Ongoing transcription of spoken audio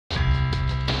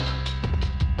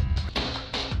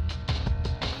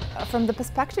From the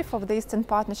perspective of the Eastern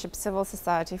Partnership Civil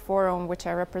Society Forum, which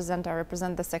I represent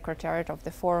the Secretariat of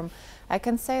the Forum, I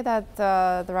can say that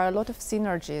there are a lot of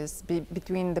synergies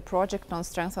between the project on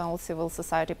strengthening civil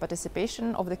society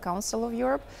participation of the Council of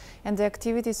Europe and the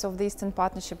activities of the Eastern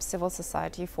Partnership Civil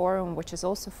Society Forum, which is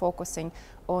also focusing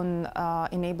on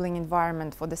enabling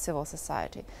environment for the civil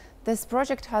society. This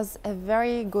project has a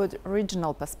very good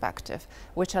regional perspective,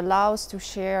 which allows to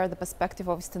share the perspective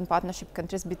of Eastern Partnership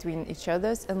countries between each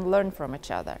other and learn from each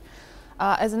other.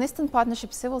 As an Eastern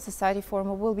Partnership Civil Society Forum,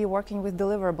 we will be working with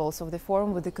deliverables of the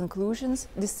forum, with the conclusions,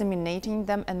 disseminating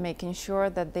them and making sure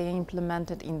that they are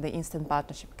implemented in the Eastern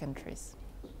Partnership countries.